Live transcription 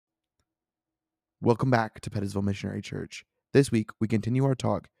Welcome back to Pettisville Missionary Church. This week, we continue our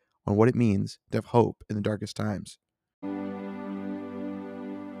talk on what it means to have hope in the darkest times.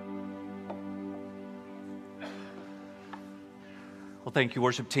 Well, thank you,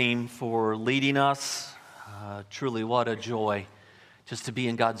 worship team, for leading us. Truly, what a joy just to be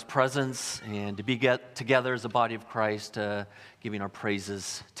in God's presence and to be together as a body of Christ, giving our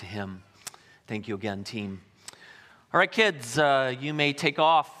praises to Him. Thank you again, team. All right, kids, you may take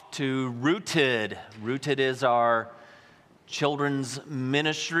off to Rooted. Rooted is our children's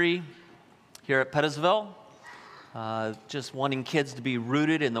ministry here at Pettisville. Just wanting kids to be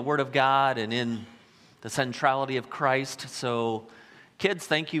rooted in the Word of God and in the centrality of Christ. So, kids,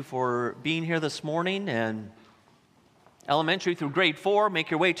 thank you for being here this morning. And elementary through grade 4, make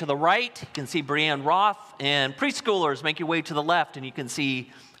your way to the right. You can see Brianne Roth. And preschoolers, make your way to the left, and you can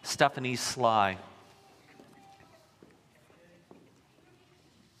see Stephanie Sly.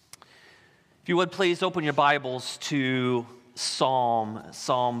 If you would please open your Bibles to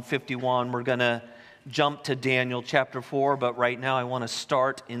Psalm 51. We're going to jump to Daniel chapter 4, but right now I want to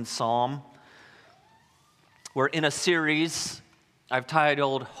start in Psalm. We're in a series I've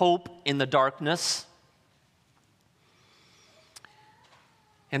titled Hope in the Darkness.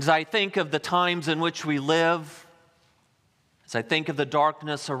 And as I think of the times in which we live, as I think of the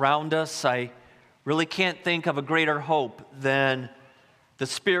darkness around us, I really can't think of a greater hope than the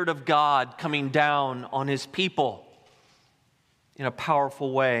Spirit of God coming down on His people in a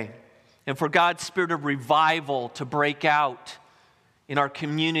powerful way. And for God's Spirit of revival to break out in our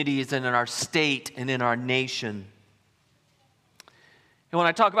communities and in our state and in our nation. And when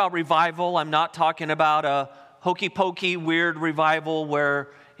I talk about revival, I'm not talking about a hokey-pokey, weird revival where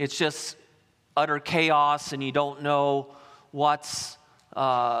it's just utter chaos and you don't know what's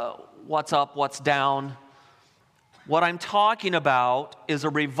up, what's down. What I'm talking about is a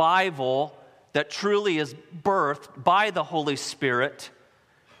revival that truly is birthed by the Holy Spirit,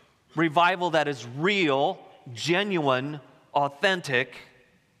 revival that is real, genuine, authentic,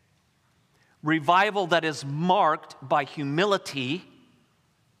 revival that is marked by humility,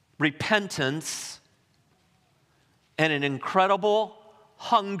 repentance, and an incredible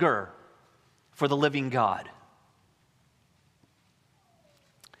hunger for the living God.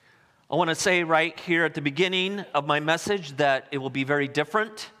 I want to say right here at the beginning of my message that it will be very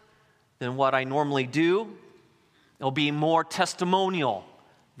different than what I normally do. It will be more testimonial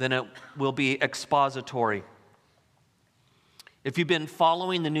than it will be expository. If you've been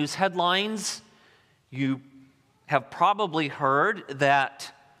following the news headlines, you have probably heard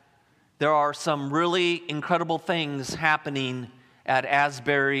that there are some really incredible things happening at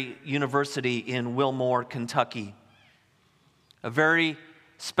Asbury University in Wilmore, Kentucky. A very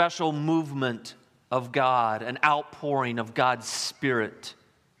special movement of God, an outpouring of God's Spirit.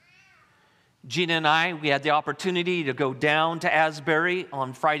 Gina and I, we had the opportunity to go down to Asbury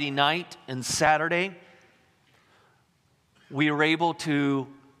on Friday night and Saturday. We were able to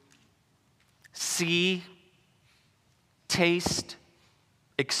see, taste,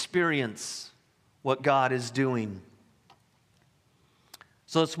 experience what God is doing.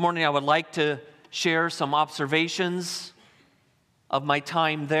 So this morning I would like to share some observations of my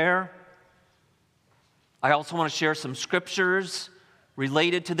time there. I also want to share some scriptures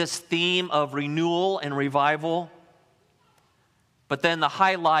related to this theme of renewal and revival. But then the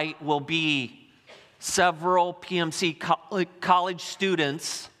highlight will be several PMC college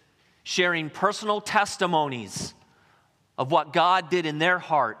students sharing personal testimonies of what God did in their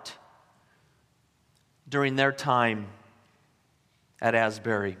heart during their time at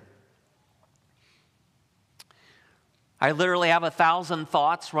Asbury. I literally have 1,000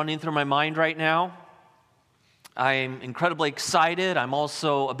 thoughts running through my mind right now. I'm incredibly excited. I'm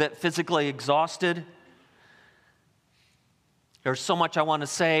also a bit physically exhausted. There's so much I want to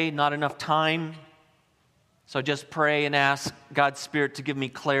say, not enough time. So I just pray and ask God's Spirit to give me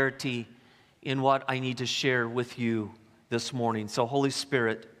clarity in what I need to share with you this morning. So Holy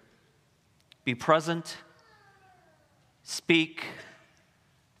Spirit, be present, speak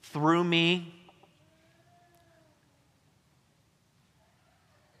through me.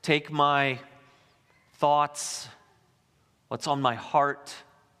 Take my thoughts, what's on my heart.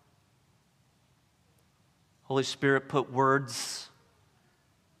 Holy Spirit, put words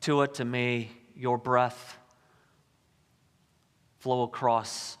to it, and may your breath flow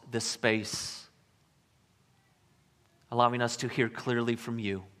across this space, allowing us to hear clearly from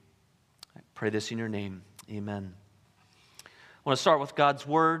you. I pray this in your name. Amen. I want to start with God's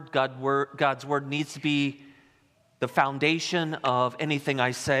Word. God's Word needs to be the foundation of anything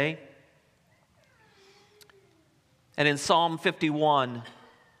I say. And in Psalm 51,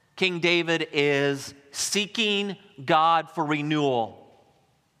 King David is seeking God for renewal.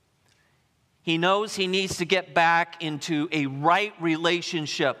 He knows he needs to get back into a right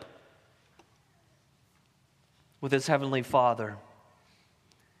relationship with his heavenly Father.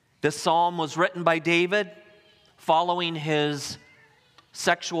 This psalm was written by David following his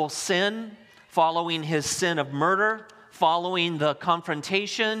sexual sin, following his sin of murder, following the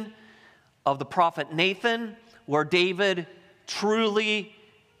confrontation of the prophet Nathan, where David truly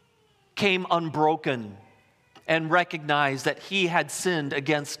came unbroken and recognized that he had sinned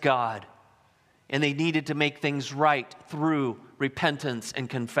against God, and they needed to make things right through repentance and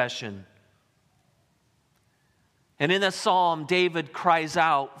confession. And in this psalm, David cries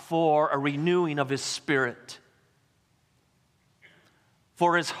out for a renewing of his spirit,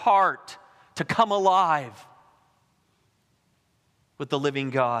 for his heart to come alive with the living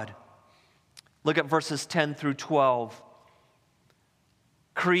God. Look at verses 10 through 12.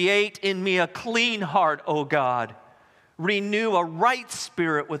 Create in me a clean heart, O God. Renew a right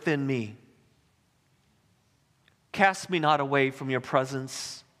spirit within me. Cast me not away from your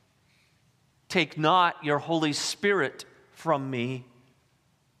presence. Take not your Holy Spirit from me.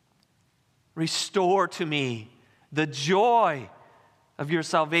 Restore to me the joy of your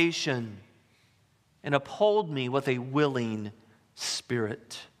salvation and uphold me with a willing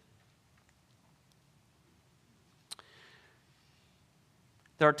spirit.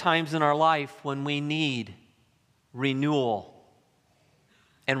 There are times in our life when we need renewal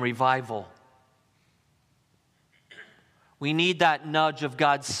and revival. We need that nudge of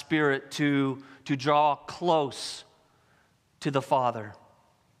God's Spirit to draw close to the Father.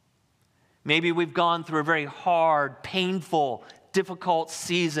 Maybe we've gone through a very hard, painful, difficult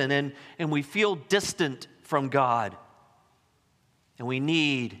season and we feel distant from God. And we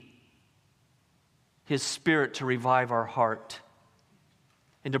need His Spirit to revive our heart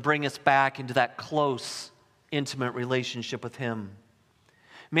and to bring us back into that close, intimate relationship with Him.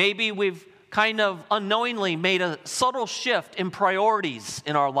 Maybe we've kind of unknowingly made a subtle shift in priorities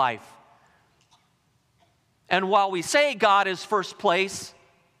in our life. And while we say God is first place,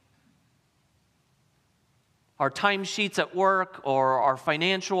 our timesheets at work or our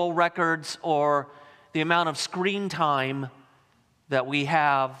financial records or the amount of screen time that we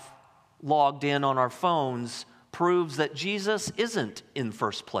have logged in on our phones proves that Jesus isn't in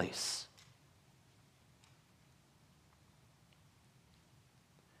first place.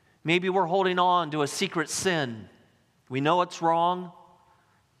 Maybe we're holding on to a secret sin. We know it's wrong.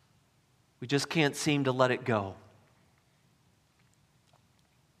 We just can't seem to let it go.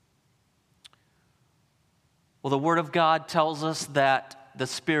 Well, the Word of God tells us that the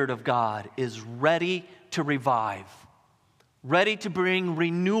Spirit of God is ready to revive, ready to bring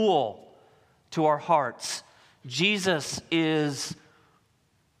renewal to our hearts. Jesus is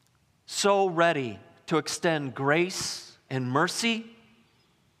so ready to extend grace and mercy.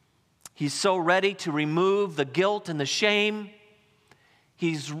 He's so ready to remove the guilt and the shame.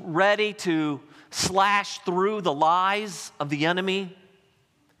 He's ready to slash through the lies of the enemy.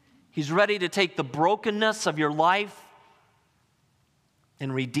 He's ready to take the brokenness of your life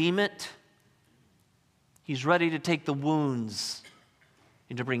and redeem it. He's ready to take the wounds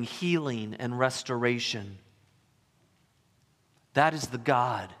and to bring healing and restoration. That is the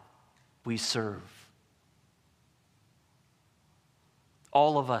God we serve.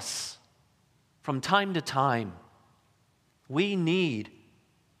 All of us, from time to time, we need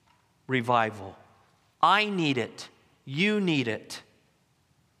revival. I need it. You need it.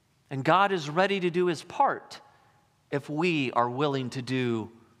 And God is ready to do His part if we are willing to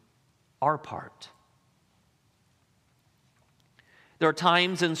do our part. There are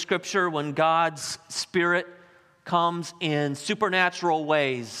times in Scripture when God's Spirit comes in supernatural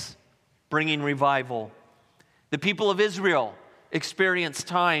ways, bringing revival. The people of Israel experienced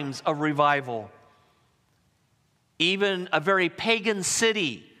times of revival. Even a very pagan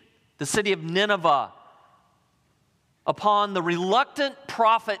city, the city of Nineveh, upon the reluctant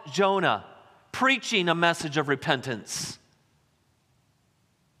prophet Jonah preaching a message of repentance,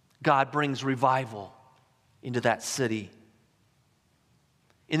 God brings revival into that city.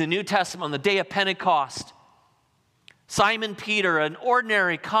 In the New Testament, on the day of Pentecost, Simon Peter, an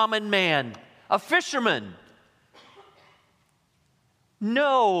ordinary common man, a fisherman,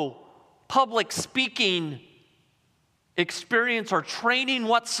 no public speaking experience or training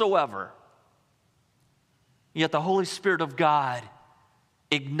whatsoever. Yet the Holy Spirit of God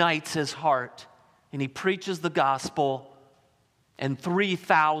ignites his heart and he preaches the gospel, and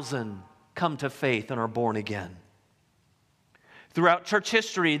 3,000 come to faith and are born again. Throughout church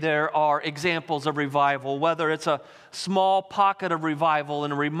history, there are examples of revival, whether it's a small pocket of revival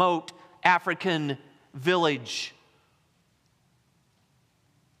in a remote African village,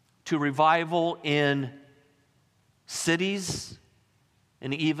 to revival in cities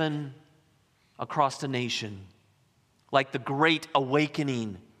and even across the nation, like the Great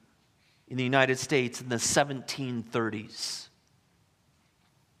Awakening in the United States in the 1730s.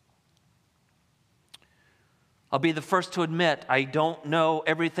 I'll be the first to admit I don't know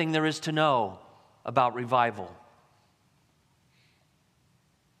everything there is to know about revival.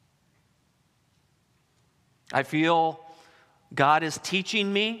 I feel God is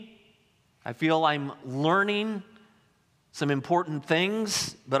teaching me. I feel I'm learning some important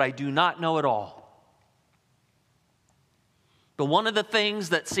things, but I do not know it all. But one of the things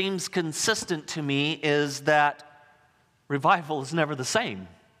that seems consistent to me is that revival is never the same.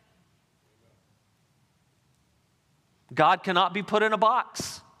 God cannot be put in a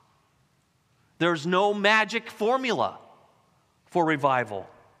box. There's no magic formula for revival.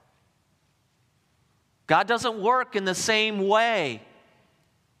 God doesn't work in the same way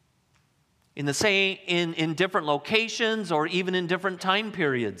in different locations or even in different time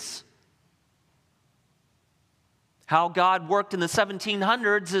periods. How God worked in the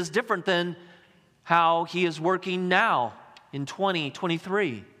 1700s is different than how He is working now in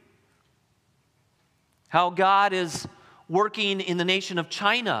 2023. How God is working in the nation of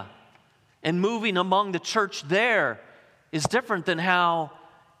China and moving among the church there is different than how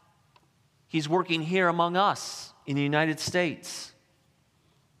He's working here among us in the United States.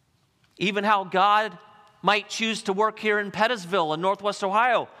 Even how God might choose to work here in Pettisville in Northwest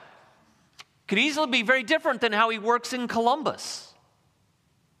Ohio could easily be very different than how He works in Columbus.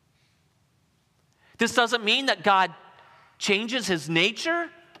 This doesn't mean that God changes His nature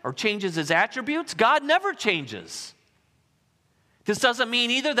or changes His attributes. God never changes. This doesn't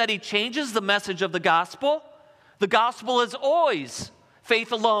mean either that He changes the message of the gospel. The gospel is always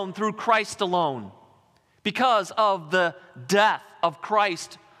faith alone through Christ alone, because of the death of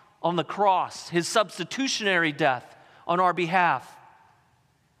Christ on the cross, His substitutionary death on our behalf,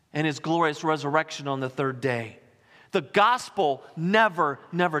 and His glorious resurrection on the third day. The gospel never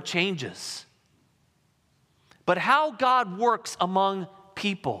changes. But how God works among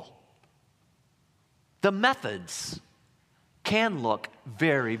people, the methods can look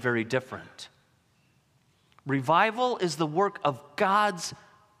very, very different. Revival is the work of God's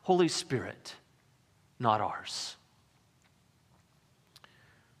Holy Spirit, not ours.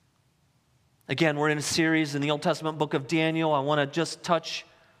 Again, we're in a series in the Old Testament book of Daniel. I want to just touch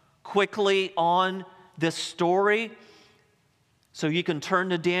quickly on this story. So you can turn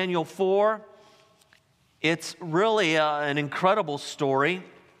to Daniel 4. It's really an incredible story.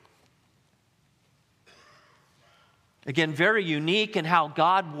 Again, very unique in how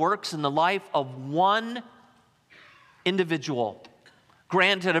God works in the life of one individual.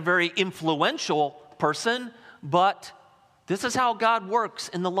 Granted, a very influential person, but this is how God works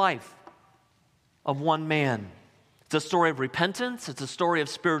in the life of one man. It's a story of repentance. It's a story of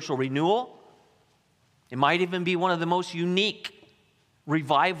spiritual renewal. It might even be one of the most unique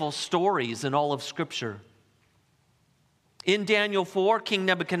revival stories in all of Scripture. In Daniel 4, King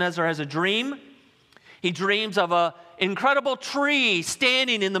Nebuchadnezzar has a dream. He dreams of an incredible tree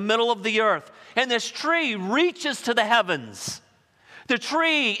standing in the middle of the earth. And this tree reaches to the heavens. The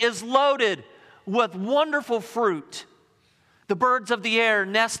tree is loaded with wonderful fruit. The birds of the air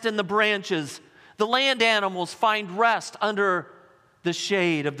nest in the branches. The land animals find rest under the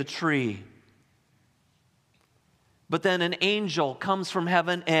shade of the tree. But then an angel comes from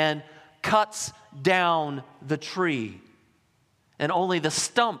heaven and cuts down the tree. And only the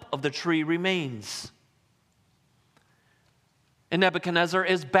stump of the tree remains. And Nebuchadnezzar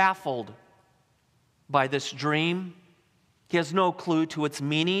is baffled by this dream. He has no clue to its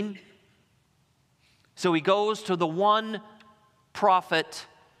meaning. So he goes to the one prophet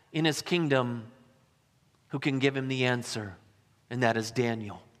in his kingdom who can give him the answer, and that is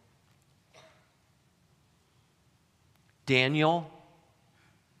Daniel. Daniel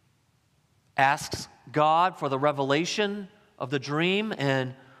asks God for the revelation of the dream,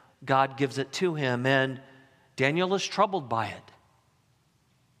 and God gives it to him, and Daniel is troubled by it.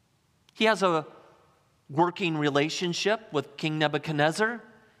 He has a working relationship with King Nebuchadnezzar.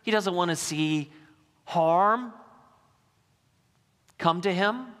 He doesn't want to see harm come to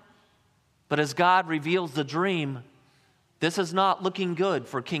him. But as God reveals the dream, this is not looking good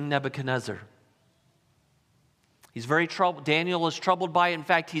for King Nebuchadnezzar. He's very troubled. Daniel is troubled by it. In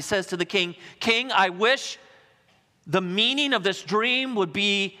fact, he says to the king, "King, I wish the meaning of this dream would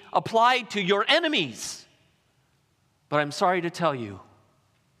be applied to your enemies. But I'm sorry to tell you,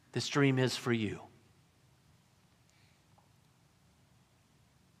 this dream is for you.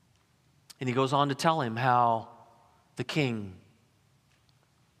 And he goes on to tell him how the king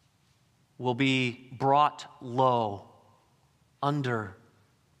will be brought low under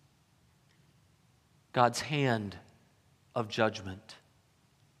God's hand of judgment.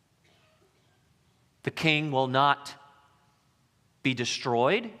 The king will not be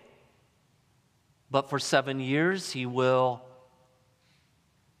destroyed, but for 7 years he will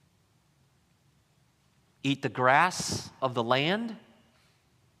eat the grass of the land.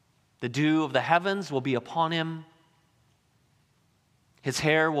 The dew of the heavens will be upon him. His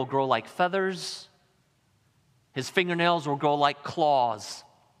hair will grow like feathers. His fingernails will grow like claws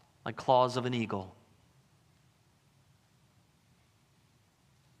of an eagle.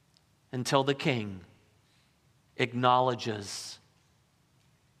 Until the king acknowledges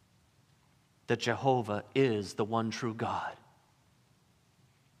that Jehovah is the one true God.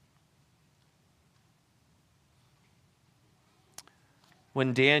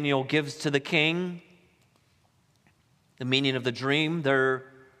 When Daniel gives to the king the meaning of the dream,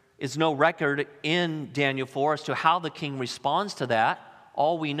 there is no record in Daniel 4 as to how the king responds to that.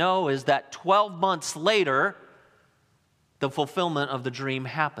 All we know is that 12 months later, the fulfillment of the dream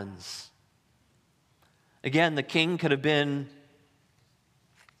happens. Again, the king could have been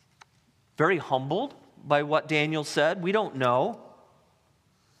very humbled by what Daniel said. We don't know.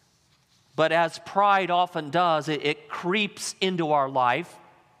 But as pride often does, it creeps into our life.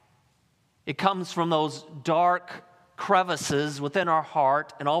 It comes from those dark crevices within our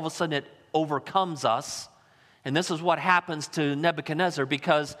heart, and all of a sudden it overcomes us. And this is what happens to Nebuchadnezzar,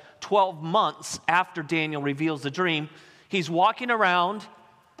 because 12 months after Daniel reveals the dream, he's walking around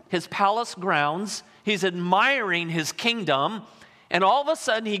his palace grounds, he's admiring his kingdom, and all of a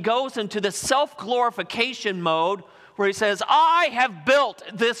sudden he goes into this self-glorification mode where he says, I have built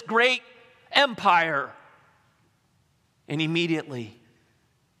this great empire. And immediately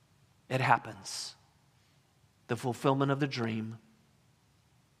it happens. The fulfillment of the dream.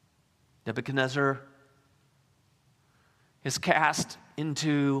 Nebuchadnezzar is cast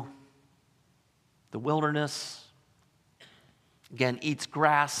into the wilderness. Again, eats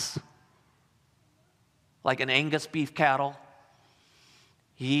grass like an Angus beef cattle.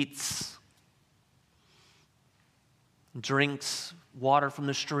 He eats, drinks water from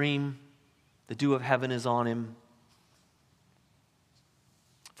the stream. The dew of heaven is on him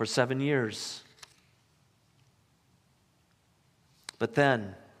for 7 years. But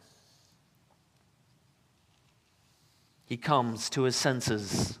then he comes to his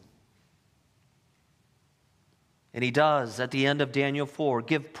senses. And he does, at the end of Daniel 4,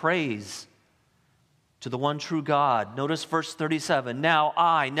 give praise to the one true God. Notice verse 37. Now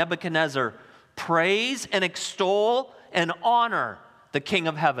I, Nebuchadnezzar, praise and extol and honor the King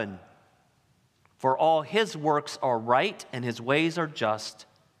of heaven. For all his works are right and his ways are just.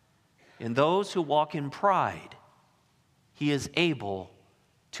 In those who walk in pride, he is able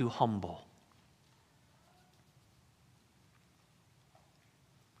to humble.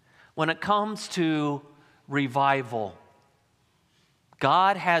 When it comes to revival,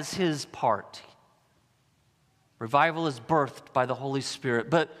 God has his part. Revival is birthed by the Holy Spirit,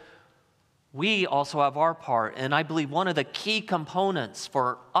 but we also have our part. And I believe one of the key components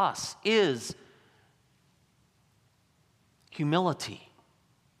for us is humility.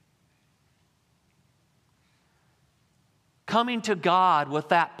 Coming to God with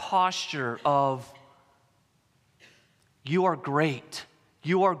that posture of, you are great,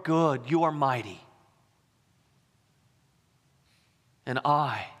 you are good, you are mighty. And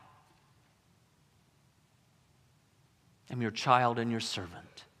I am your child and your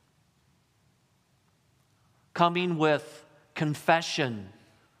servant. Coming with confession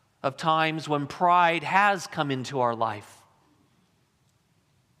of times when pride has come into our life.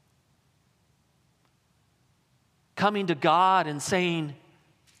 Coming to God and saying,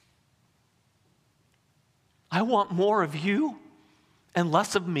 I want more of you and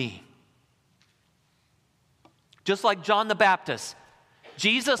less of me. Just like John the Baptist,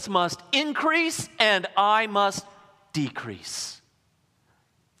 Jesus must increase and I must decrease.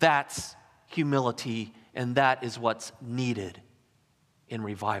 That's humility, and that is what's needed in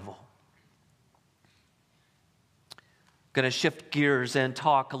revival. I'm going to shift gears and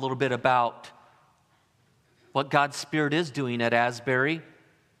talk a little bit about what God's Spirit is doing at Asbury.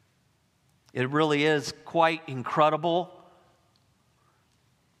 It really is quite incredible.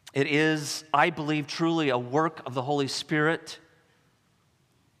 It is, I believe, truly a work of the Holy Spirit.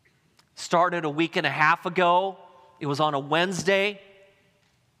 Started a week and a half ago. It was on a Wednesday.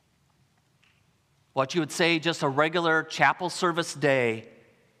 what you would say just a regular chapel service day.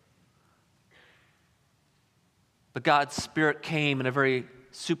 But God's Spirit came in a very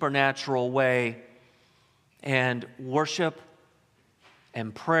supernatural way, and worship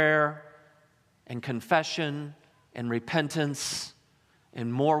and prayer and confession and repentance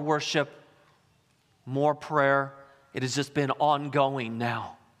and more worship, more prayer. It has just been ongoing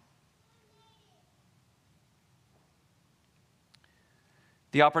now.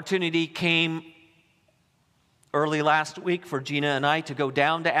 The opportunity came early last week for Gina and I to go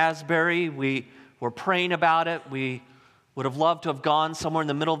down to Asbury. We were praying about it. We would have loved to have gone somewhere in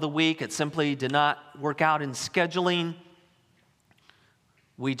the middle of the week. It simply did not work out in scheduling.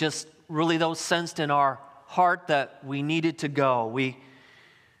 We just really, though, sensed in our heart that we needed to go. It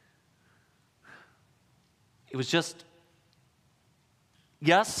was just,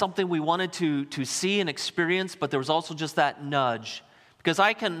 yes, something we wanted to see and experience, but there was also just that nudge. Because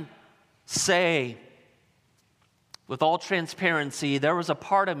I can say, with all transparency, there was a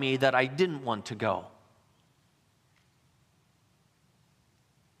part of me that I didn't want to go.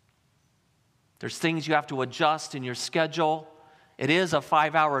 There's things you have to adjust in your schedule. It is a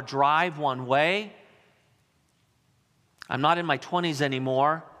 5-hour drive one way. I'm not in my 20s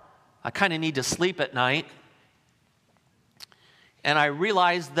anymore. I kind of need to sleep at night. And I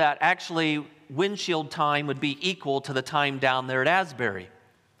realized that actually windshield time would be equal to the time down there at Asbury.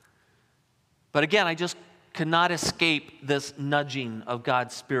 But again, I just could not escape this nudging of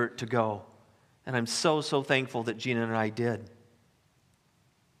God's Spirit to go. And I'm so thankful that Gina and I did.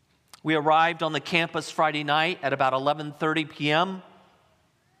 We arrived on the campus Friday night at about 11:30 p.m.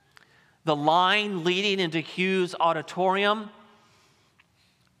 The line leading into Hughes Auditorium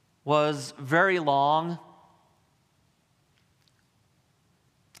was very long.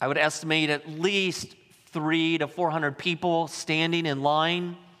 I would estimate at least 300 to 400 people standing in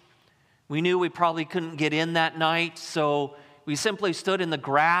line. We knew we probably couldn't get in that night, so we simply stood in the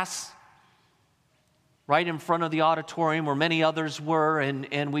grass right in front of the auditorium where many others were,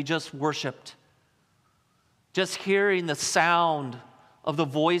 and we just worshiped. Just hearing the sound of the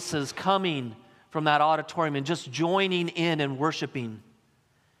voices coming from that auditorium and just joining in and worshiping.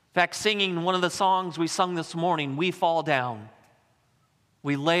 In fact, singing one of the songs we sung this morning, "We Fall Down.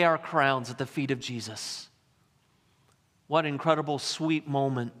 We lay our crowns at the feet of Jesus." What an incredible, sweet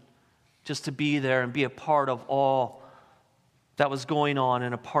moment just to be there and be a part of all that was going on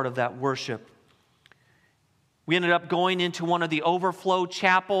and a part of that worship. We ended up going into one of the overflow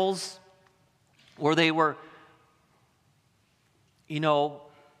chapels where they were,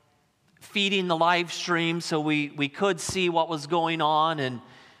 feeding the live stream so we could see what was going on,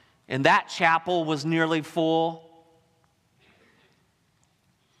 and that chapel was nearly full.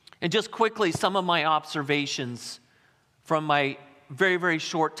 And just quickly, some of my observations from my very, very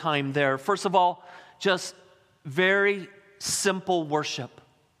short time there. First of all, just very simple worship.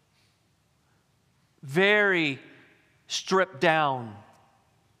 Very stripped down.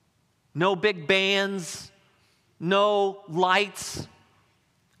 No big bands, no lights,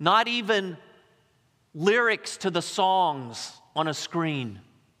 not even lyrics to the songs on a screen.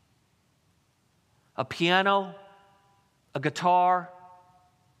 A piano, a guitar,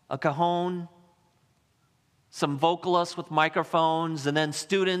 a cajon, some vocalists with microphones, and then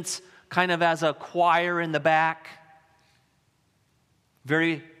students kind of as a choir in the back.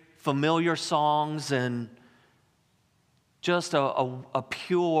 Very familiar songs and just a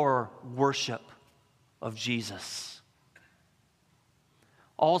pure worship of Jesus.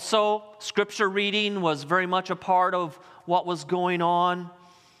 Also, scripture reading was very much a part of what was going on.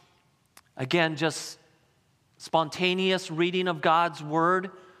 Again, just spontaneous reading of God's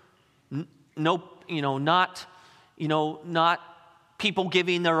word. Not people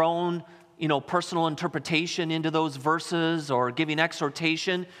giving their own, personal interpretation into those verses or giving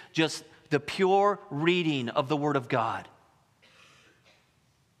exhortation, just the pure reading of the Word of God.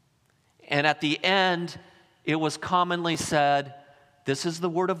 And at the end, it was commonly said, "This is the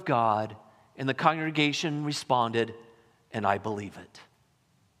Word of God," and the congregation responded, "And I believe it."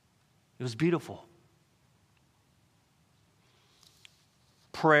 It was beautiful.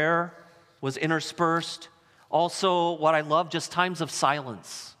 Prayer was interspersed. Also, what I love, just times of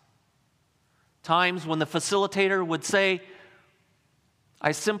silence. Times when the facilitator would say,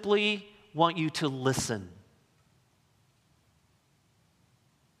 "I simply want you to listen."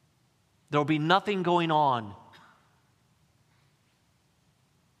 There will be nothing going on.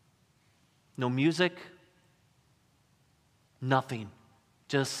 No music, nothing.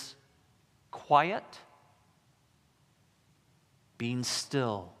 Just quiet, being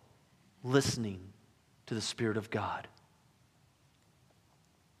still, listening to the Spirit of God.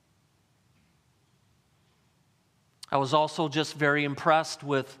 I was also just very impressed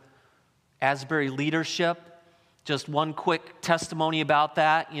with Asbury leadership. Just one quick testimony about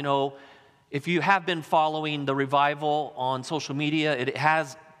that. You know, if you have been following the revival on social media, it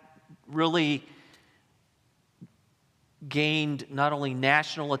has really gained not only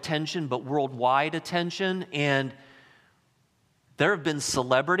national attention, but worldwide attention. And there have been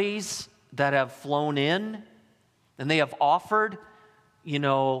celebrities that have flown in, and they have offered, you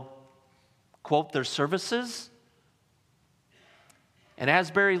know, quote, their services. And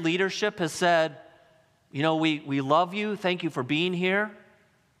Asbury leadership has said, you know, we love you, thank you for being here,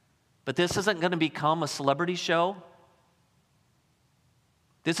 but this isn't going to become a celebrity show.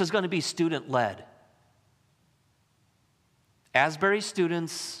 This is going to be student-led. Asbury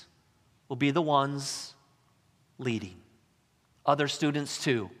students will be the ones leading. Other students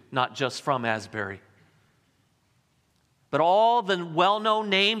too, not just from Asbury. But all the well-known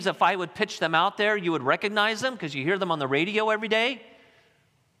names, if I would pitch them out there, you would recognize them because you hear them on the radio every day.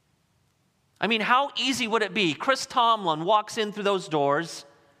 I mean, how easy would it be? Chris Tomlin walks in through those doors,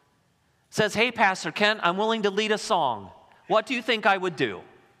 says, hey, Pastor Kent, I'm willing to lead a song. What do you think I would do?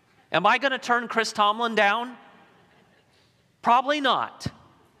 Am I going to turn Chris Tomlin down? Probably not.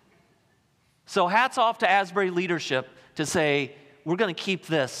 So hats off to Asbury leadership to say, we're going to keep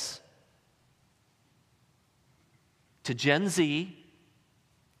this to Gen Z,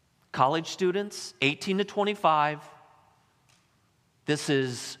 college students, 18 to 25. This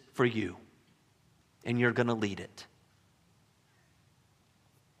is for you, and you're going to lead it.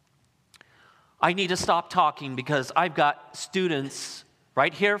 I need to stop talking because I've got students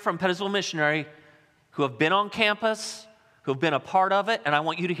right here from Pettisville Missionary who have been on campus, who have been a part of it, and I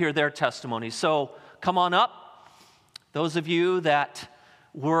want you to hear their testimony. So come on up. Those of you that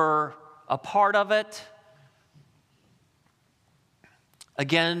were a part of it.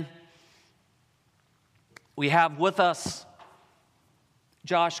 Again, we have with us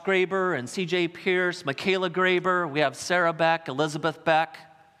Josh Graber and CJ Pierce, Michaela Graber. We have Sarah Beck, Elizabeth Beck.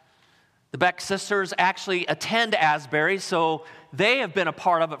 The Beck sisters actually attend Asbury, so they have been a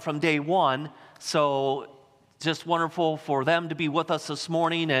part of it from day one. So just wonderful for them to be with us this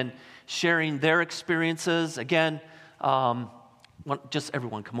morning and sharing their experiences. Again, just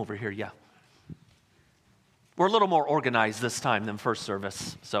everyone come over here, yeah. We're a little more organized this time than first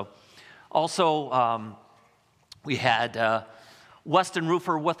service. So also, we had Weston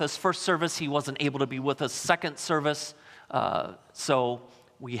Roofer with us first service. He wasn't able to be with us second service. So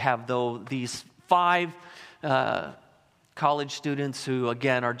we have these 5 college students who,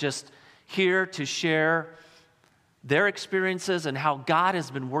 again, are just here to share their experiences and how God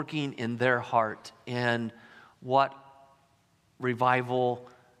has been working in their heart and what revival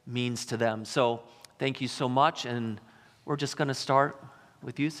means to them. So thank you so much, and we're just going to start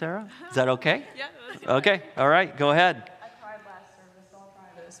with you, Sarah. Is that okay? Yeah. That's okay. All right. Go ahead. I cried last service, so I'll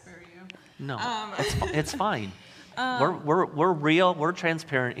try to spare you. No, it's fine. We're real. We're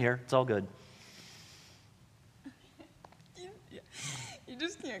transparent here. It's all good. You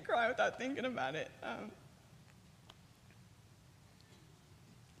just can't cry without thinking about it.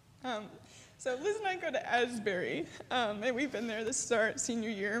 So Liz and I go to Asbury, and we've been there. This is our senior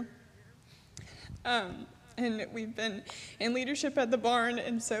year. And we've been in leadership at the barn,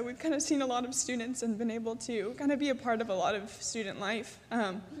 and so we've kind of seen a lot of students and been able to kind of be a part of a lot of student life.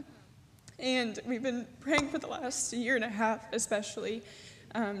 And we've been praying for the last year and a half, especially,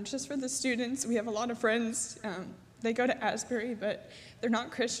 just for the students. We have a lot of friends. They go to Asbury, but they're not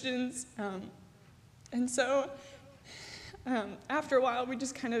Christians. And so after a while, we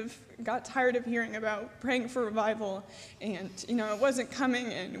just kind of got tired of hearing about praying for revival, and it wasn't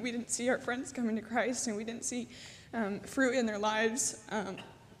coming, and we didn't see our friends coming to Christ, and we didn't see fruit in their lives.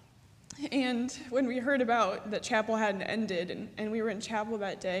 And when we heard about that chapel hadn't ended, and we were in chapel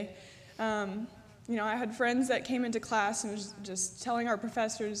that day, I had friends that came into class and was just telling our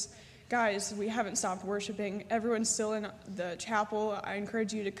professors, guys, we haven't stopped worshiping. Everyone's still in the chapel. I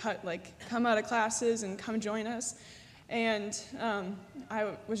encourage you to come out of classes and come join us. And I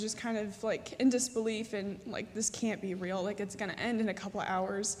was just kind of in disbelief and this can't be real. It's going to end in a couple of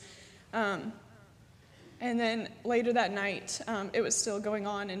hours. And then later that night, it was still going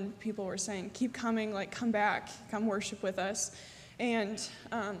on, and people were saying, keep coming, come back, come worship with us. And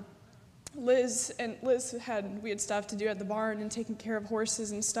we had stuff to do at the barn and taking care of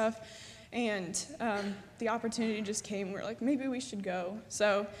horses and stuff. And the opportunity just came. We're maybe we should go.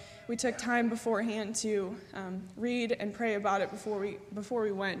 So we took time beforehand to read and pray about it before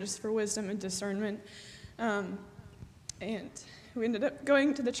we went, just for wisdom and discernment. And we ended up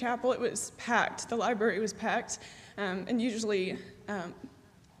going to the chapel. It was packed. The library was packed. And usually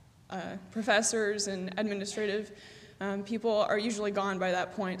professors and administrative People are usually gone by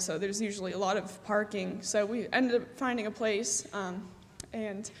that point, so there's usually a lot of parking. So we ended up finding a place,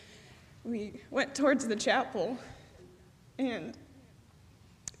 and we went towards the chapel, and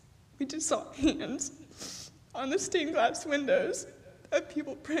we just saw hands on the stained glass windows of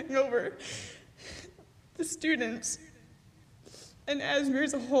people praying over the students and Asbury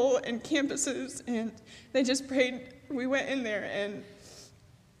as a whole and campuses, and they just prayed. We went in there, and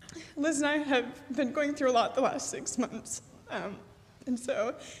Liz and I have been going through a lot the last 6 months, and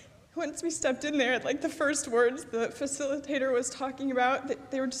so once we stepped in there, like the first words the facilitator was talking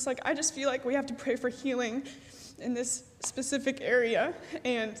about, they were just like, I just feel like we have to pray for healing in this specific area,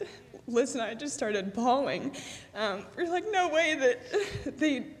 and Liz and I just started bawling. We were like, no way that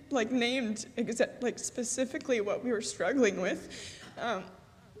they like named like specifically what we were struggling with.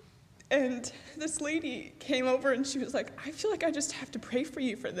 And this lady came over and she was like, I feel like I just have to pray for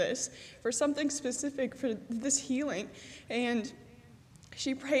you for this, for something specific, for this healing. And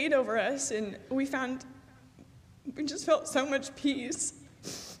she prayed over us, and we just felt so much peace.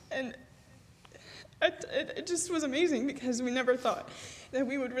 And it just was amazing, because we never thought that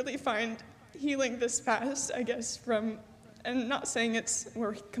we would really find healing this fast, I guess, and not saying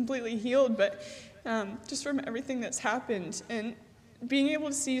we're completely healed, but just from everything that's happened. And being able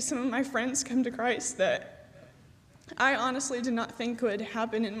to see some of my friends come to Christ that I honestly did not think would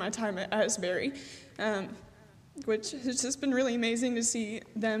happen in my time at Asbury, which has just been really amazing to see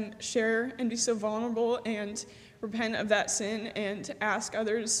them share and be so vulnerable and repent of that sin and ask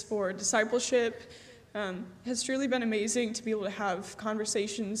others for discipleship. Has truly been amazing to be able to have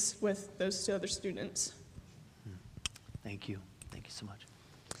conversations with those two other students. Thank you. Thank you so much.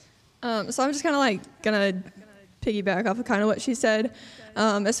 So I'm just kind of like going to piggyback off of kind of what she said.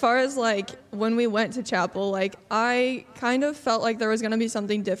 As far as like when we went to chapel, like I kind of felt like there was going to be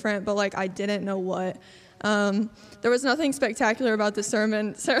something different, but like I didn't know what. There was nothing spectacular about the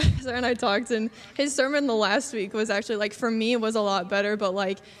sermon. Sarah and I talked, and his sermon the last week was actually, like, for me, it was a lot better, but,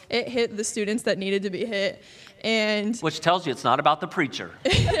 like, it hit the students that needed to be hit. And which tells you it's not about the preacher.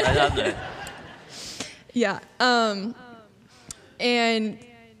 Right out there. Yeah. And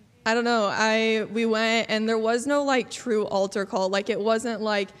I don't know, we went, and there was no, like, true altar call. Like, it wasn't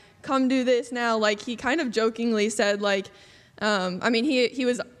like, come do this now. Like, he kind of jokingly said, like, I mean, he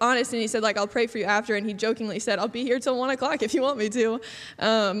was honest, and he said, like, I'll pray for you after, and he jokingly said, I'll be here till 1 o'clock if you want me to.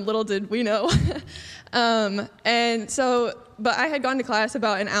 Little did we know. And so, but I had gone to class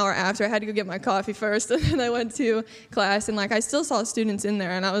about an hour after. I had to go get my coffee first, and then I went to class, and, like, I still saw students in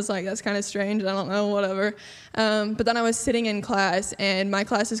there, and I was like, that's kind of strange, I don't know, whatever. But then I was sitting in class, and my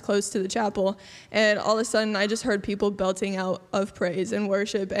class is close to the chapel, and all of a sudden I just heard people belting out of praise and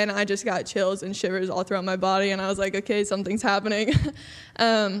worship, and I just got chills and shivers all throughout my body, and I was like, okay, something's happening.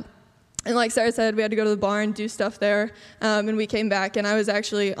 And like Sarah said, we had to go to the barn, do stuff there, and we came back, and I was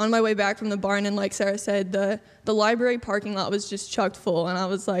actually on my way back from the barn, and like Sarah said, the library parking lot was just chocked full, and I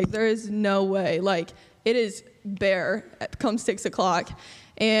was like, there is no way, like, it is bare come 6 o'clock.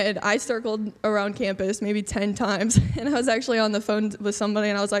 And I circled around campus maybe 10 times, and I was actually on the phone with somebody,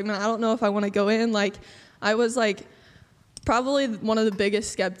 and I was like, man, I don't know if I want to go in. Like, I was like probably one of the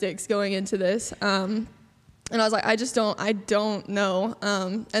biggest skeptics going into this. And I was like, I don't know.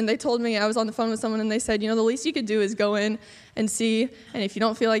 And they told me, I was on the phone with someone, and they said, you know, the least you could do is go in and see, and if you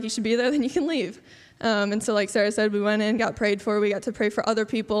don't feel like you should be there, then you can leave. And so like Sarah said, we went in, got prayed for, we got to pray for other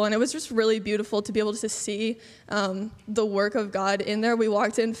people, and it was just really beautiful to be able to see the work of God in there. We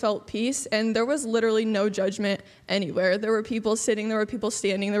walked in, felt peace, and there was literally no judgment anywhere. There were people sitting, there were people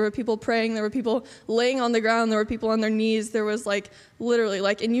standing, there were people praying, there were people laying on the ground, there were people on their knees. There was like literally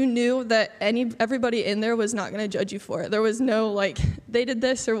like, and you knew that everybody in there was not going to judge you for it. There was no like, they did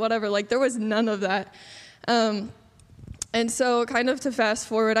this or whatever. Like there was none of that. And so kind of to fast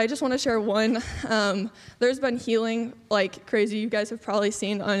forward, I just want to share one. There's been healing like crazy. You guys have probably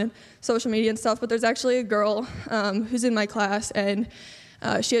seen on social media and stuff, but there's actually a girl who's in my class, and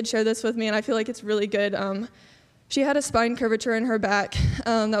she had shared this with me, and I feel like it's really good. She had a spine curvature in her back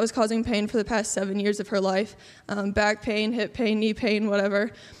that was causing pain for the past 7 years of her life. Back pain, hip pain, knee pain,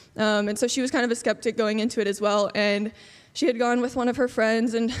 whatever. And so she was kind of a skeptic going into it as well. And she had gone with one of her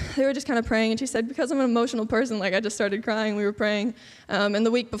friends, and they were just kind of praying, and she said, because I'm an emotional person, like, I just started crying, we were praying. And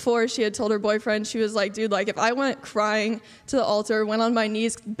the week before, she had told her boyfriend, she was like, dude, like, if I went crying to the altar, went on my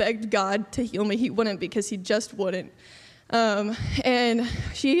knees, begged God to heal me, he wouldn't, because he just wouldn't. And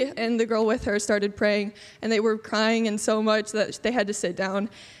she and the girl with her started praying, and they were crying and so much that they had to sit down.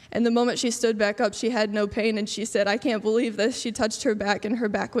 And the moment she stood back up, she had no pain, and she said, I can't believe this. She touched her back, and her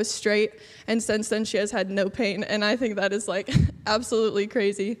back was straight, and since then she has had no pain. And I think that is like absolutely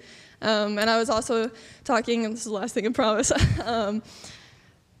crazy. And I was also talking, and this is the last thing I promise,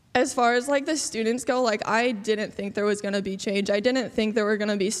 as far as like the students go, like I didn't think there was going to be change. I didn't think there were going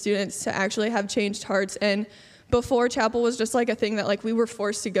to be students to actually have changed hearts. And before, chapel was just like a thing that like we were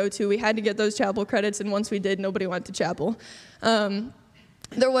forced to go to. We had to get those chapel credits, and once we did, nobody went to chapel.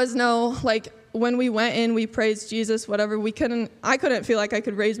 There was no, like, when we went in, we praised Jesus, whatever. I couldn't feel like I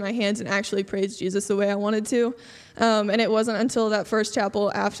could raise my hands and actually praise Jesus the way I wanted to. And it wasn't until that first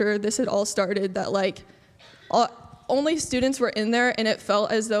chapel after this had all started that like only students were in there, and it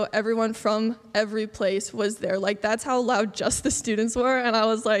felt as though everyone from every place was there. Like, that's how loud just the students were, and I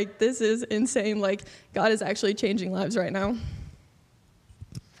was like, this is insane. Like, God is actually changing lives right now.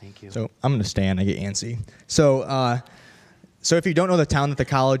 Thank you. So I'm going to stand. I get antsy. So if you don't know the town that the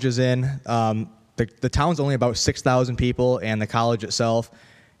college is in, the town's only about 6,000 people, and the college itself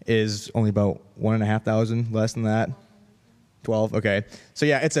is only about 1,500, less than that. 12, okay. So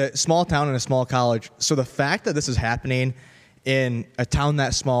yeah, it's a small town and a small college. So the fact that this is happening in a town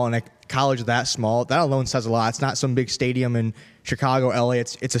that small and a college that small, that alone says a lot. It's not some big stadium in Chicago, LA.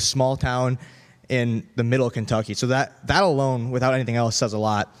 It's a small town in the middle of Kentucky. So that alone, without anything else, says a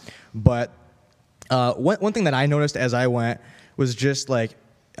lot. But one thing that I noticed as I went was just like,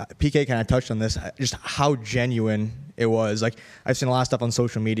 PK kind of touched on this, just how genuine it was. Like, I've seen a lot of stuff on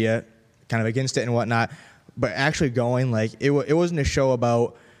social media kind of against it and whatnot, but actually going, like, it wasn't a show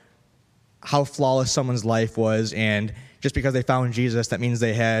about how flawless someone's life was, and just because they found Jesus, that means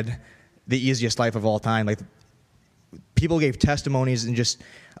they had the easiest life of all time. Like, people gave testimonies and just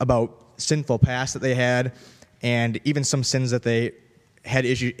about sinful past that they had, and even some sins that they had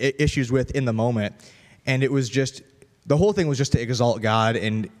issues with in the moment. And it was just, the whole thing was just to exalt God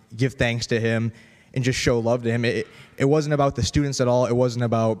and give thanks to Him and just show love to Him. It wasn't about the students at all. It wasn't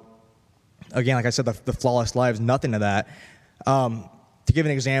about, again, like I said, the flawless lives, nothing of that. To give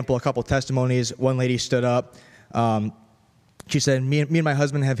an example, a couple testimonies, one lady stood up. She said, me and my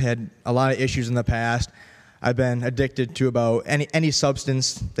husband have had a lot of issues in the past. I've been addicted to about any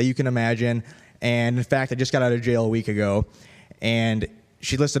substance that you can imagine. And in fact, I just got out of jail a week ago. And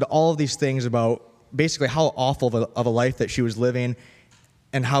she listed all of these things about basically how awful of a life that she was living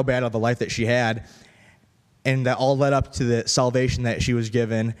and how bad of a life that she had. And that all led up to the salvation that she was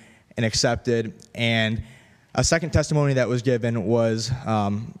given and accepted. And a second testimony that was given was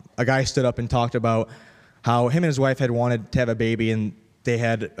a guy stood up and talked about how him and his wife had wanted to have a baby, and they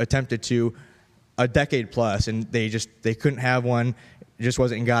had attempted to a decade plus, and they couldn't have one. It just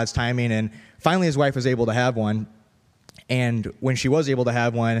wasn't in God's timing. And finally his wife was able to have one. And when she was able to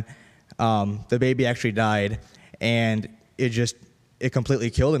have one, the baby actually died, and it completely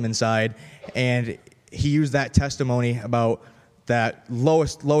killed him inside. And he used that testimony about that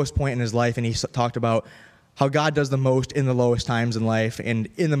lowest point in his life, and he talked about how God does the most in the lowest times in life and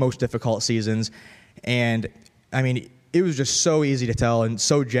in the most difficult seasons. And I mean, it was just so easy to tell and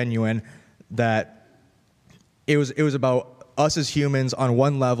so genuine that it was about us as humans on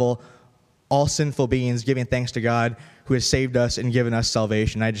one level, all sinful beings giving thanks to God who has saved us and given us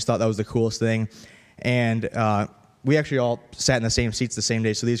salvation. I just thought that was the coolest thing. And we actually all sat in the same seats the same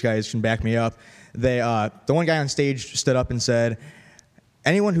day, so these guys can back me up. The one guy on stage stood up and said,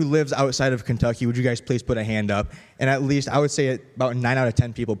 anyone who lives outside of Kentucky, would you guys please put a hand up? And at least I would say about 9 out of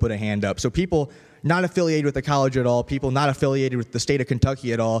 10 people put a hand up. So people not affiliated with the college at all, people not affiliated with the state of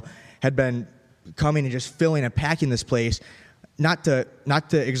Kentucky at all, had been coming and just filling and packing this place, not to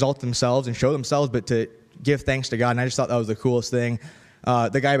exalt themselves and show themselves, but to give thanks to God. And I just thought that was the coolest thing.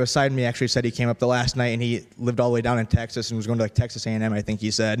 The guy beside me actually said he came up the last night, and he lived all the way down in Texas and was going to like Texas A&M, I think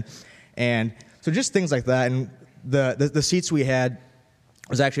he said. And so just things like that. And the seats we had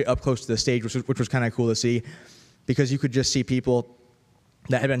was actually up close to the stage, which was kind of cool to see, because you could just see people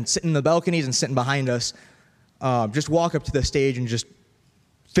that had been sitting in the balconies and sitting behind us just walk up to the stage and just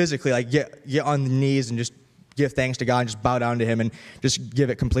physically like get on the knees and just give thanks to God and just bow down to Him and just give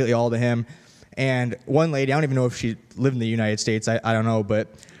it completely all to Him. And one lady, I don't even know if she lived in the United States, I don't know, but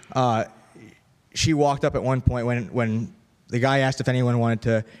she walked up at one point when the guy asked if anyone wanted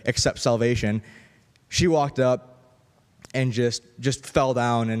to accept salvation. She walked up and just fell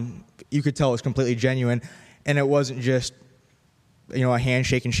down, and you could tell it was completely genuine. And it wasn't just, a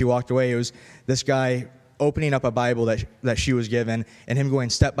handshake and she walked away. It was this guy opening up a Bible that she was given, and him going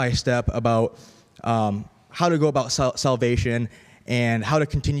step by step about how to go about salvation and how to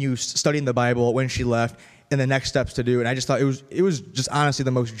continue studying the Bible when she left, and the next steps to do. And I just thought it was just honestly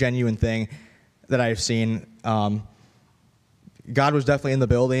the most genuine thing that I've seen. God was definitely in the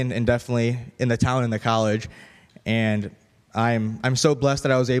building and definitely in the town and the college, and I'm so blessed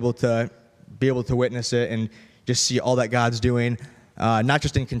that I was able to witness it and just see all that God's doing, not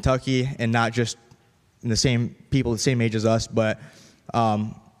just in Kentucky and not just in the same people the same age as us, but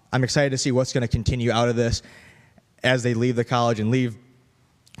I'm excited to see what's going to continue out of this as they leave the college and leave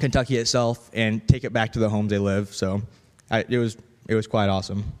Kentucky itself and take it back to the homes they live. So it was quite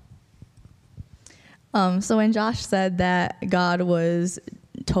awesome. So when Josh said that God was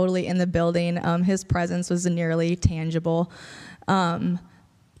totally in the building, his presence was nearly tangible.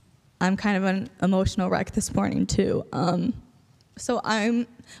 I'm kind of an emotional wreck this morning too. So I'm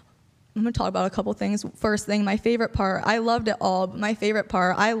going to talk about a couple things. First thing, my favorite part, I loved it all, but my favorite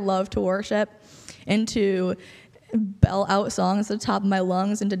part, I love to worship and to bell out songs at the top of my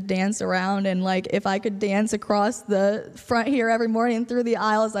lungs and to dance around. And like, if I could dance across the front here every morning through the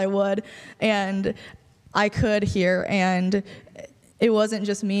aisles, I would. And I could here. And it wasn't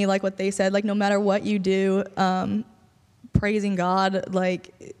just me, like what they said, like no matter what you do, praising God,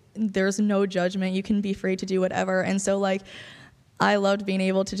 like there's no judgment. You can be free to do whatever. And so like, I loved being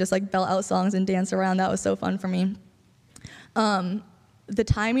able to just like belt out songs and dance around. That was so fun for me. The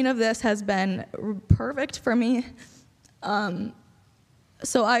timing of this has been perfect for me.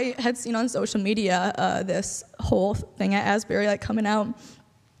 So I had seen on social media this whole thing at Asbury like coming out.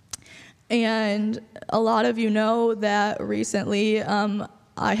 And a lot of you know that recently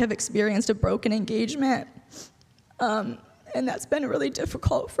I have experienced a broken engagement. And that's been really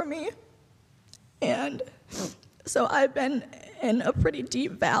difficult for me. And so I've been in a pretty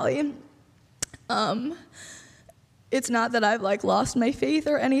deep valley. It's not that I've like lost my faith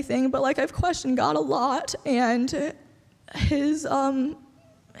or anything, but like I've questioned God a lot and his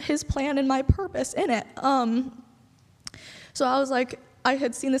plan and my purpose in it. So I was like, I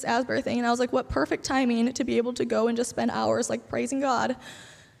had seen this Asbury thing and I was like, what perfect timing to be able to go and just spend hours like praising God.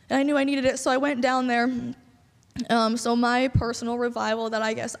 And I knew I needed it, so I went down there. So my personal revival that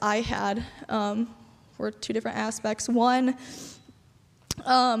I guess I had were two different aspects. One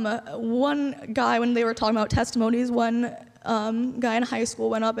guy, when they were talking about testimonies, one guy in high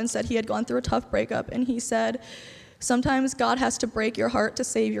school went up and said he had gone through a tough breakup, and he said, sometimes God has to break your heart to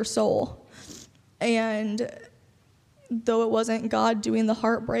save your soul. And though it wasn't God doing the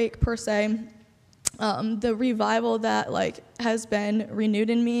heartbreak per se, the revival that like has been renewed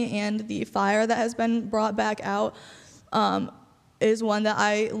in me and the fire that has been brought back out is one that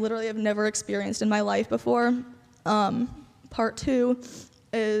I literally have never experienced in my life before. Part two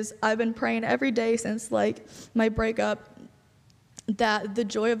is I've been praying every day since like my breakup that the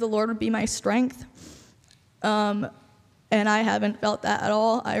joy of the Lord would be my strength. And I haven't felt that at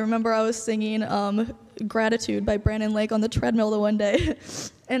all. I remember I was singing Gratitude by Brandon Lake on the treadmill the one day,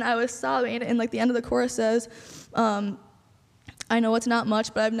 and I was sobbing, and like the end of the chorus says, I know it's not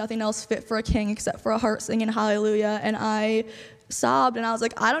much, but I have nothing else fit for a king except for a heart singing hallelujah. And I sobbed, and I was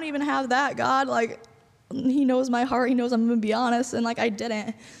like, I don't even have that, God. Like, he knows my heart. He knows I'm going to be honest, and like I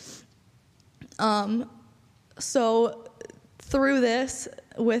didn't. So through this,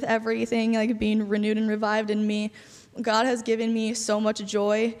 with everything like being renewed and revived in me, God has given me so much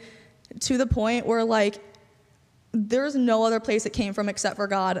joy to the point where like there's no other place it came from except for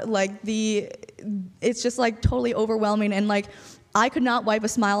God. Like it's just like totally overwhelming, and like I could not wipe a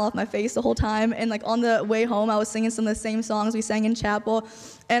smile off my face the whole time. And like on the way home, I was singing some of the same songs we sang in chapel,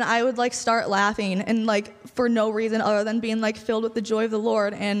 and I would like start laughing, and like for no reason other than being like filled with the joy of the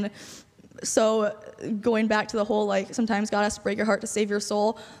Lord. And so going back to the whole like sometimes God has to break your heart to save your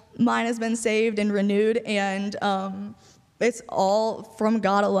soul, mine has been saved and renewed, and it's all from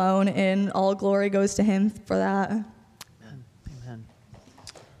God alone, and all glory goes to him for that. Amen.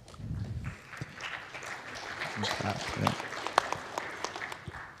 Amen.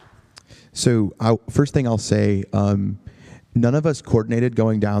 So first thing I'll say, none of us coordinated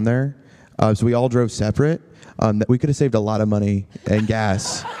going down there, so we all drove separate. That we could have saved a lot of money and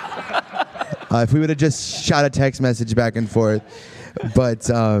gas if we would have just shot a text message back and forth. But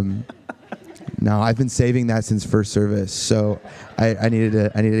no, I've been saving that since first service, so I needed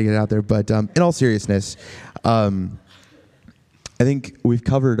to get it out there. But in all seriousness, I think we've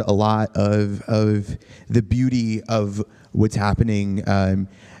covered a lot of the beauty of what's happening, and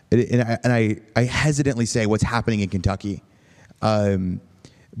I hesitantly say what's happening in Kentucky,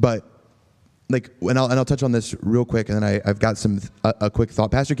 but like, and I'll touch on this real quick, and then I've got a quick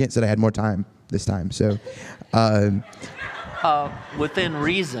thought. Pastor Kent said I had more time this time, so. Within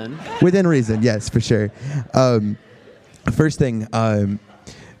reason. Within reason, yes, for sure. First thing,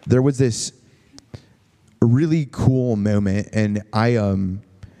 there was this really cool moment, and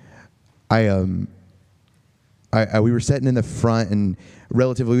we were sitting in the front, and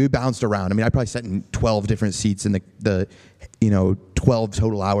relatively we bounced around. I mean, I probably sat in 12 different seats in the 12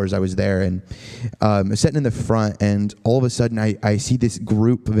 total hours I was there, and I was sitting in the front, and all of a sudden I see this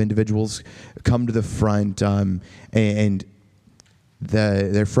group of individuals come to the front, and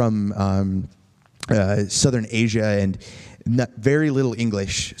they're from Southern Asia, and very little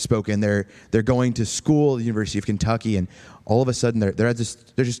English spoken. They're going to school at the University of Kentucky, and all of a sudden they're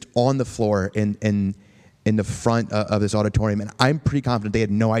just on the floor in the front of this auditorium, and I'm pretty confident they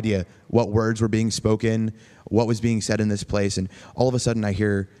had no idea what words were being spoken, what was being said in this place, and all of a sudden I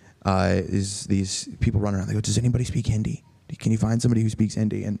hear these people running around. They go, "Does anybody speak Hindi? Can you find somebody who speaks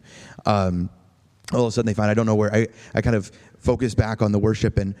Hindi?" And all of a sudden they find, I don't know where, I kind of focus back on the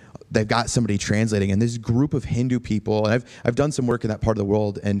worship, and they've got somebody translating, and this group of Hindu people, and I've done some work in that part of the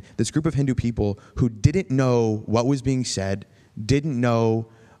world, and this group of Hindu people who didn't know what was being said, didn't know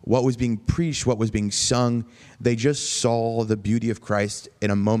what was being preached, what was being sung. They just saw the beauty of Christ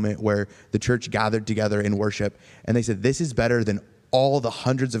in a moment where the church gathered together in worship, and they said, "This is better than all the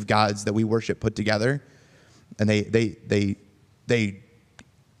hundreds of gods that we worship put together." And they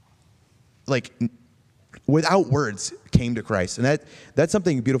like, without words, came to Christ, and that's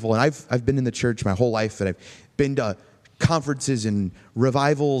something beautiful. And I've been in the church my whole life, and I've been to conferences and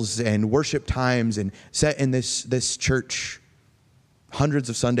revivals and worship times, and sat in this church hundreds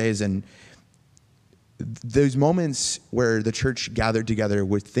of Sundays, and those moments where the church gathered together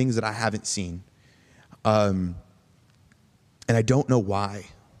with things that I haven't seen, and I don't know why,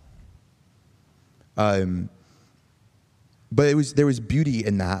 but there was beauty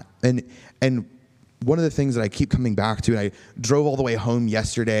in that, and one of the things that I keep coming back to, and I drove all the way home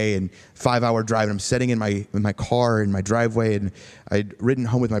yesterday, and 5-hour drive, and I'm sitting in my car in my driveway, and I'd ridden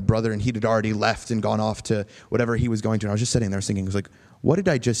home with my brother, and he'd already left and gone off to whatever he was going to, and I was just sitting there thinking, I was like, what did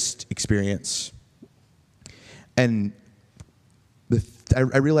I just experience? And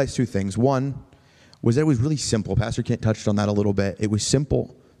I realized two things. One was that it was really simple. Pastor Kent touched on that a little bit. It was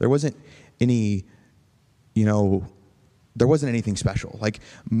simple. There wasn't any, there wasn't anything special. Like,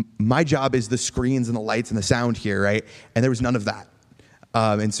 my job is the screens and the lights and the sound here, right? And there was none of that.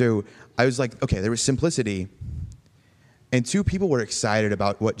 And so I was like, okay, there was simplicity. And two, people were excited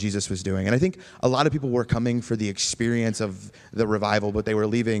about what Jesus was doing. And I think a lot of people were coming for the experience of the revival, but they were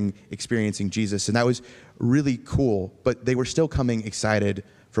leaving experiencing Jesus. And that was really cool. But they were still coming excited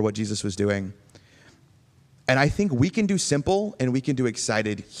for what Jesus was doing. And I think we can do simple and we can do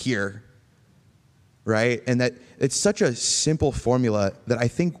excited here, right? And that it's such a simple formula that I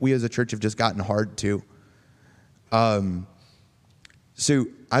think we as a church have just gotten hard to. So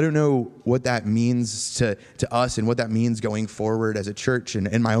I don't know what that means to us and what that means going forward as a church and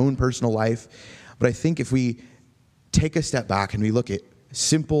in my own personal life. But I think if we take a step back and we look at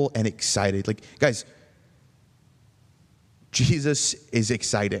simple and excited, like, guys, Jesus is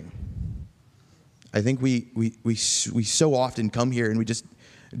exciting. I think we so often come here and we just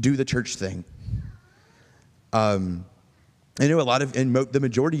do the church thing. I know the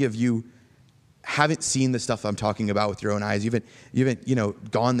majority of you haven't seen the stuff I'm talking about with your own eyes. You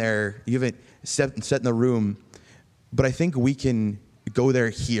haven't gone there. You haven't sat in the room. But I think we can go there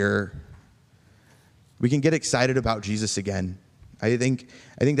here. We can get excited about Jesus again. I think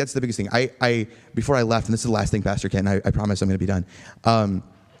that's the biggest thing. I before I left, and this is the last thing, Pastor Ken, I promise I'm going to be done.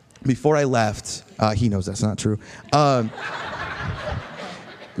 Before I left, he knows that's not true.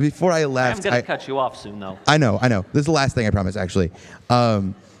 Before I left, I'm going to cut you off soon, though. I know. This is the last thing, I promise, actually.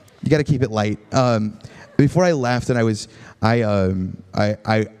 You got to keep it light. Before I left, and I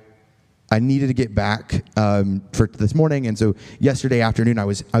needed to get back for this morning, and so yesterday afternoon I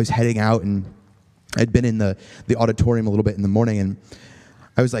was heading out, and I'd been in the auditorium a little bit in the morning, and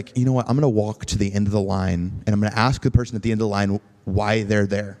I was like, you know what? I'm going to walk to the end of the line, and I'm going to ask the person at the end of the line why they're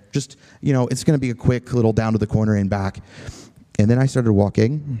there. Just, it's going to be a quick little down to the corner and back. And then I started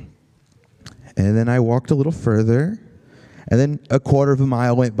walking, and then I walked a little further, and then a quarter of a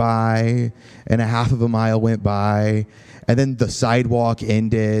mile went by, and a half of a mile went by, and then the sidewalk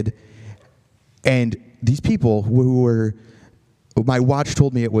ended. And these people who were, my watch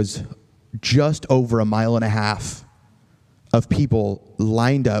told me it was just over a mile and a half of people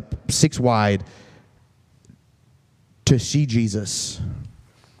lined up 6 wide to see Jesus.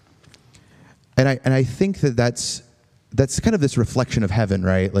 And I think that's kind of this reflection of heaven,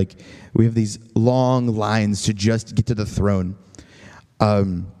 right? Like, we have these long lines to just get to the throne.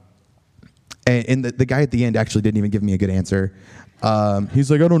 And the guy at the end actually didn't even give me a good answer.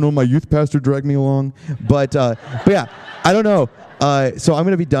 He's like, I don't know, my youth pastor dragged me along. But yeah, I don't know. So I'm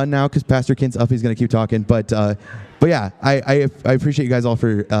going to be done now because Pastor Kent's up. He's going to keep talking. But yeah, I appreciate you guys all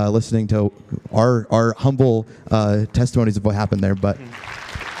for listening to our humble testimonies of what happened there. But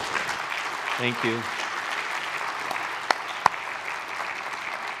thank you.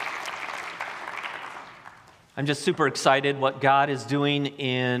 I'm just super excited what God is doing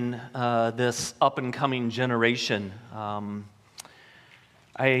in this up-and-coming generation.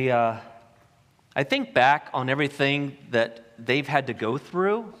 I think back on everything that they've had to go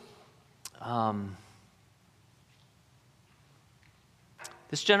through.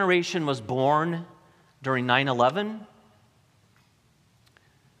 This generation was born during 9/11.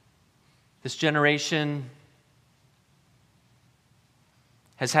 This generation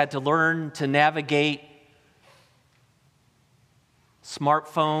has had to learn to navigate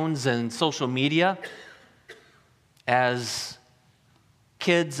smartphones and social media as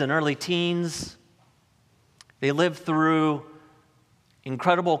kids and early teens. They live through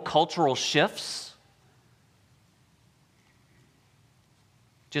incredible cultural shifts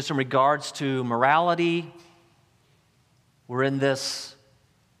just in regards to morality. We're in this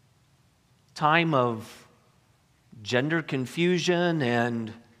time of gender confusion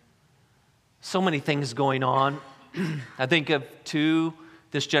and so many things going on. I think of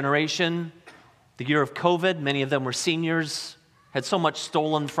this generation, the year of COVID, many of them were seniors, had so much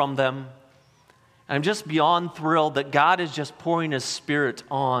stolen from them. I'm just beyond thrilled that God is just pouring His Spirit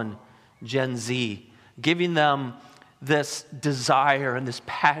on Gen Z, giving them this desire and this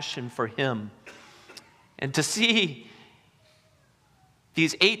passion for Him. And to see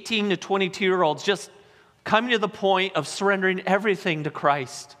these 18 to 22-year-olds just coming to the point of surrendering everything to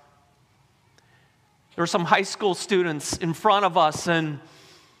Christ. There were some high school students in front of us, and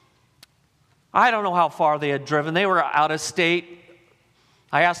I don't know how far they had driven. They were out of state.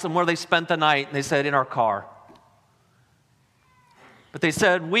 I asked them where they spent the night, and they said, in our car. But they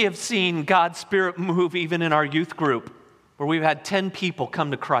said, we have seen God's Spirit move even in our youth group, where we've had 10 people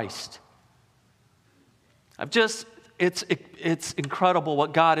come to Christ. It's incredible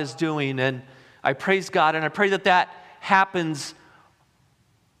what God is doing, and I praise God, and I pray that that happens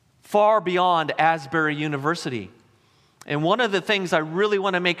far beyond Asbury University. And one of the things I really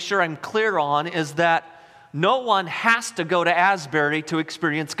want to make sure I'm clear on is that no one has to go to Asbury to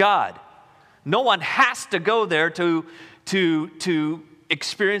experience God. No one has to go there to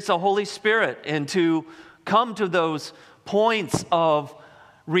experience the Holy Spirit and to come to those points of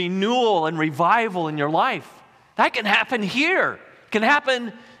renewal and revival in your life. That can happen here. It can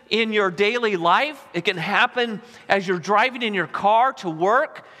happen in your daily life. It can happen as you're driving in your car to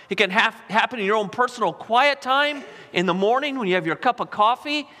work. It can happen in your own personal quiet time in the morning when you have your cup of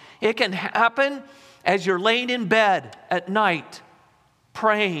coffee. It can happen as you're laying in bed at night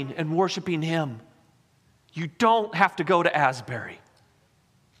praying and worshiping Him. You don't have to go to Asbury.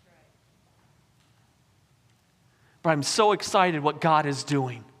 But I'm so excited what God is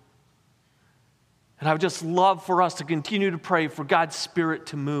doing. And I would just love for us to continue to pray for God's Spirit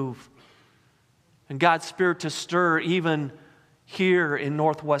to move and God's Spirit to stir even here in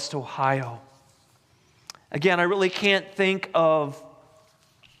Northwest Ohio. Again, I really can't think of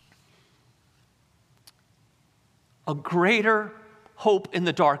a greater hope in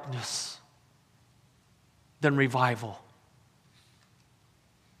the darkness than revival.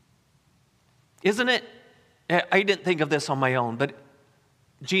 Isn't it? I didn't think of this on my own, but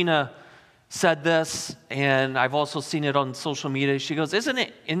Gina said this, and I've also seen it on social media. She goes, isn't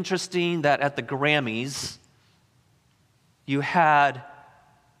it interesting that at the Grammys, you had,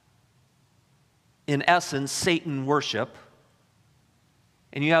 in essence, Satan worship,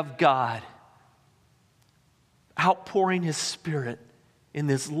 and you have God outpouring His Spirit in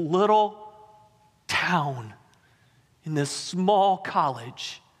this little town, in this small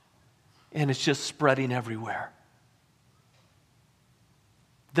college, and it's just spreading everywhere.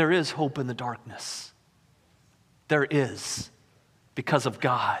 There is hope in the darkness. There is, because of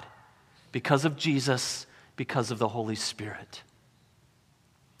God, because of Jesus, because of the Holy Spirit.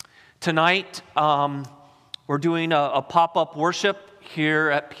 Tonight, we're doing a pop-up worship here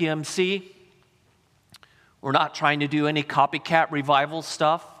at PMC. We're not trying to do any copycat revival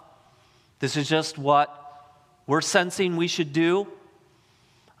stuff. This is just what we're sensing we should do.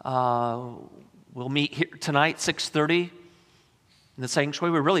 We'll meet here tonight, 6:30. In the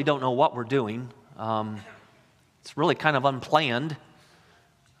sanctuary. We really don't know what we're doing. It's really kind of unplanned.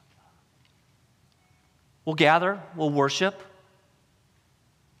 We'll gather, we'll worship,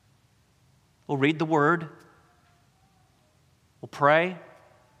 we'll read the Word, we'll pray.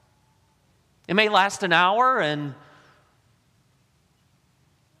 It may last an hour, and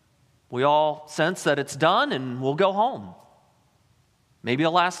we all sense that it's done, and we'll go home. Maybe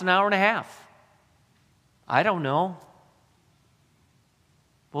it'll last an hour and a half. I don't know.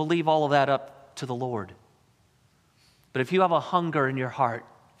 We'll leave all of that up to the Lord. But if you have a hunger in your heart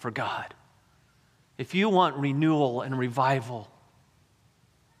for God, if you want renewal and revival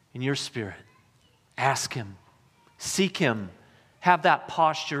in your spirit, Ask him. Seek him. Have that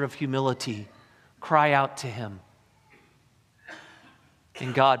posture of humility. Cry out to him.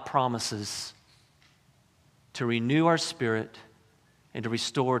 And God promises to renew our spirit and to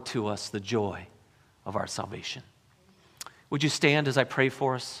restore to us the joy of our salvation. Would you stand as I pray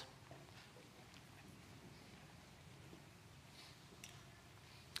for us?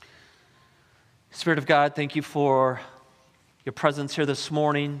 Spirit of God, thank you for your presence here this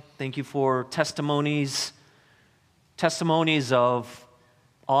morning. Thank you for testimonies of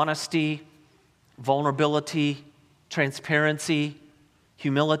honesty, vulnerability, transparency,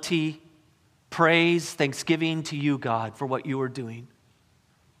 humility, praise, thanksgiving to you, God, for what you are doing.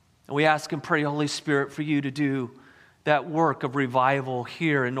 And we ask and pray, Holy Spirit, for you to do that work of revival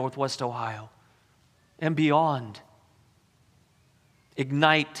here in Northwest Ohio and beyond.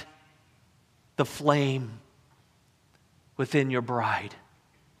 Ignite the flame within your bride.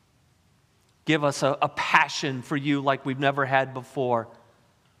 Give us a passion for you like we've never had before.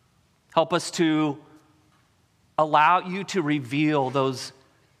 Help us to allow you to reveal those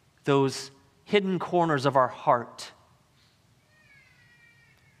hidden corners of our heart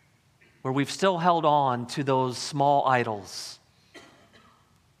where we've still held on to those small idols.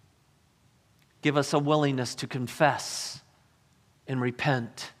 Give us a willingness to confess and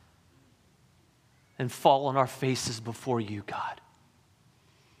repent and fall on our faces before you, God.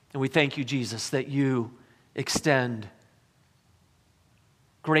 And we thank you, Jesus, that you extend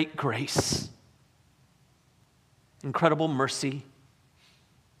great grace, incredible mercy,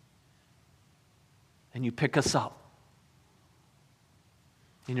 and you pick us up,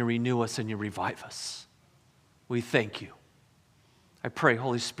 and you renew us and you revive us. We thank you. I pray,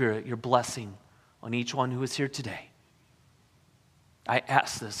 Holy Spirit, your blessing on each one who is here today. I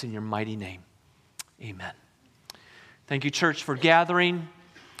ask this in your mighty name. Amen. Thank you, church, for gathering.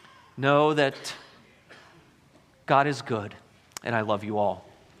 Know that God is good, and I love you all.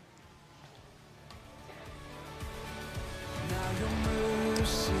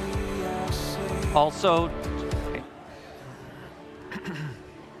 Also,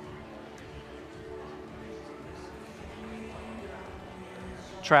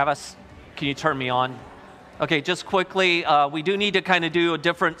 Travis, can you turn me on? Okay, just quickly, we do need to kind of do a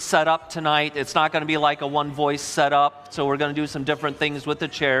different setup tonight. It's not going to be like a one-voice setup, so we're going to do some different things with the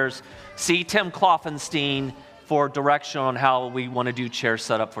chairs. See Tim Kloffenstein for direction on how we want to do chair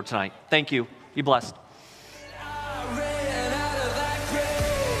setup for tonight. Thank you. Be blessed.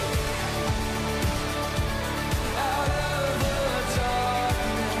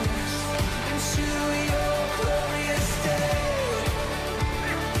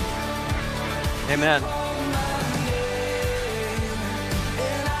 Amen.